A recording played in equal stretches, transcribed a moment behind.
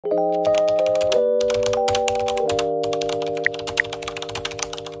Wow,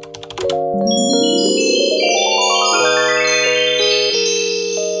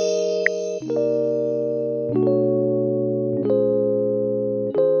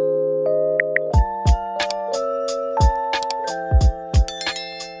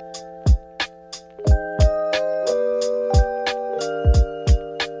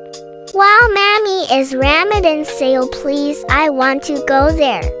 Mammy, is Ramadan sale, please? I want to go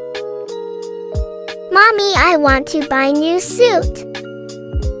there. Mommy, I want to buy new suit.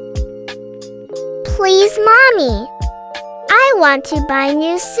 Please, Mommy. I want to buy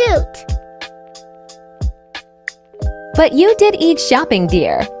new suit. But you did eat shopping,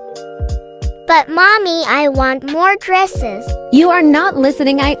 dear. But Mommy, I want more dresses. You are not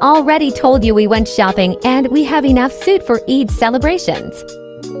listening. I already told you we went shopping and we have enough suit for Eid celebrations.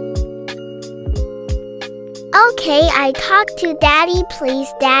 Okay, I talked to Daddy.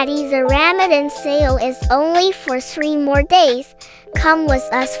 Please, Daddy, the Ramadan sale is only for 3 more days. Come with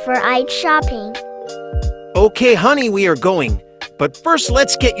us for Eid shopping. Okay, honey, we are going. But first,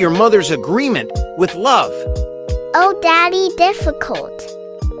 let's get your mother's agreement with love. Oh, Daddy, difficult.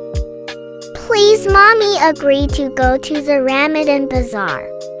 Please, Mommy, agree to go to the Ramadan Bazar.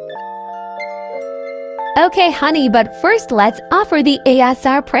 Okay, honey, but first let's offer the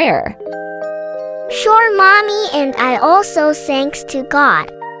ASR prayer. Sure, Mommy, and I also thanks to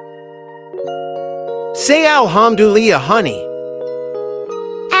God. Say Alhamdulillah, honey.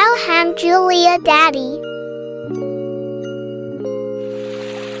 Alhamdulillah, Daddy.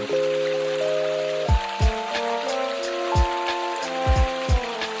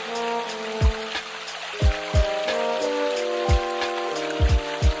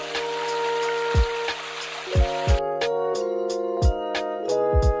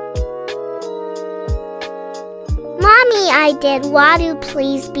 Mommy, I did wudu.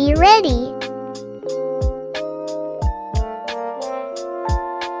 Please be ready.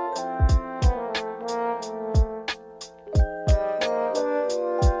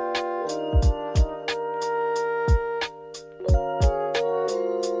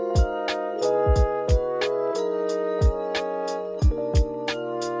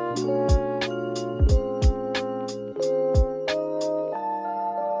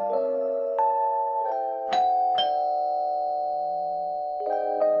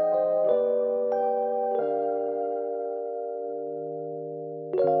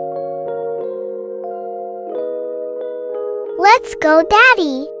 Let's go,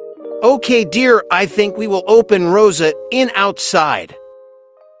 Daddy. Okay, dear, I think we will open Rosa in outside.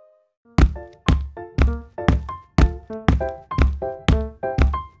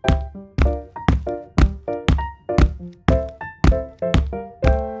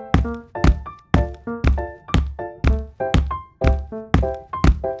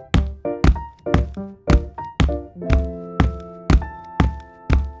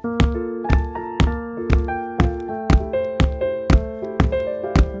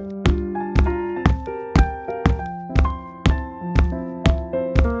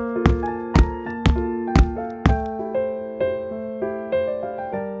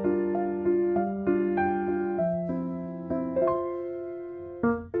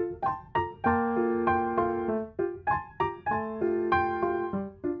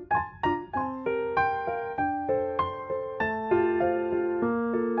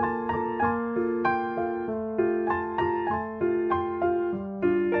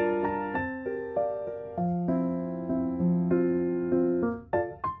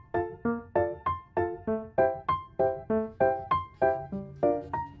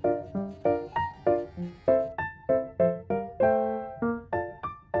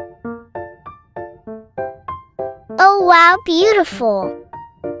 Oh, wow, beautiful.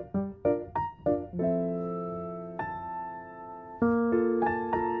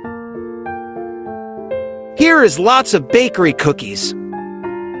 Here is lots of bakery cookies.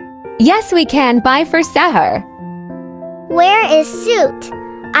 Yes, we can buy for Sahar. Where is suit?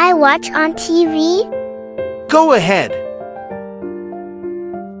 I watch on TV. Go ahead.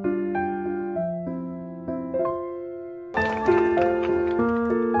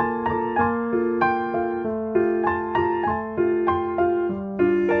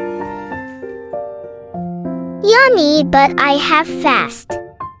 Yummy, but I have fast.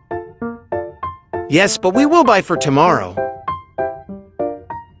 Yes, but we will buy for tomorrow.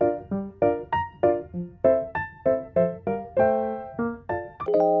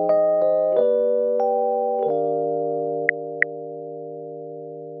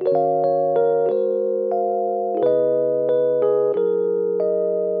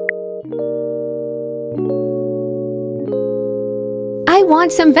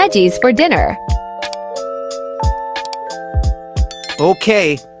 want some veggies for dinner.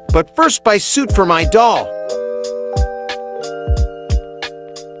 Okay, but first buy suit for my doll.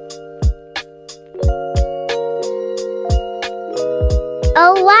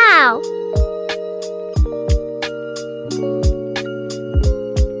 Oh wow!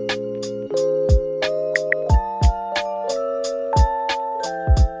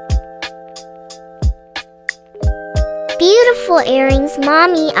 Beautiful earrings,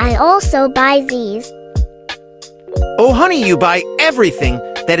 Mommy. I also buy these. Oh honey, you buy everything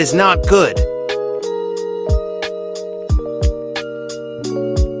that is not good.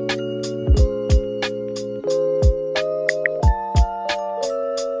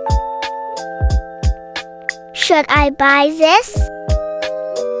 Should I buy this?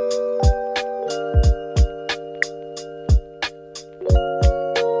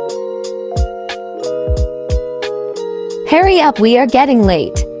 Hurry up, we are getting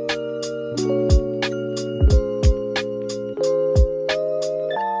late.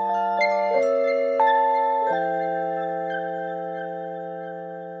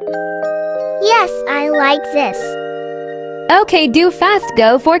 Yes, I like this. Okay, do fast,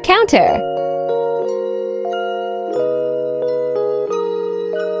 go for counter.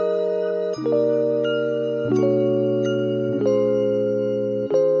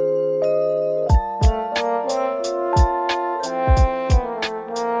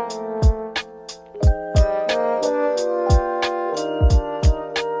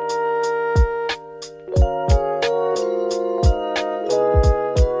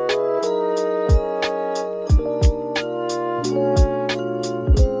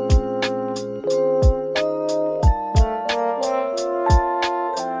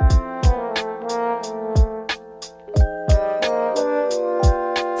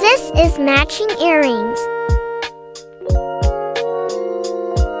 This is matching earrings.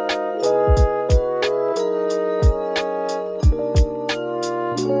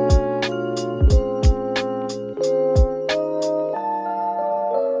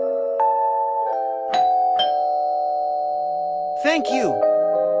 Thank you.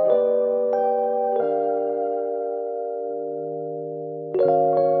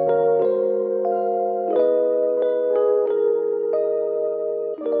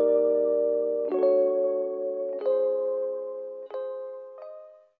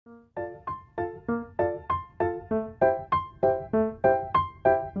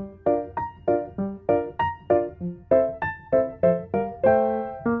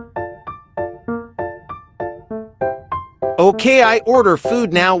 Okay, I order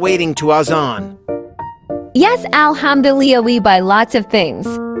food now, waiting to Azan. Yes, Alhamdulillah, we buy lots of things.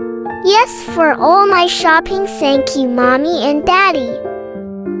 Yes, for all my shopping, thank you, Mommy and Daddy.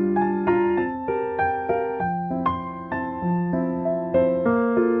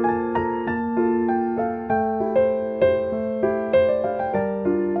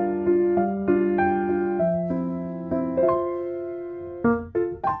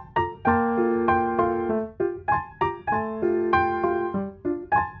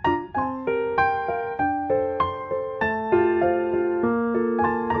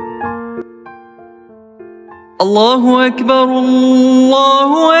 الله أكبر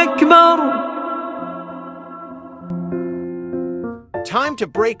الله أكبر. Time to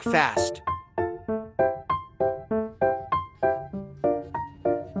break fast.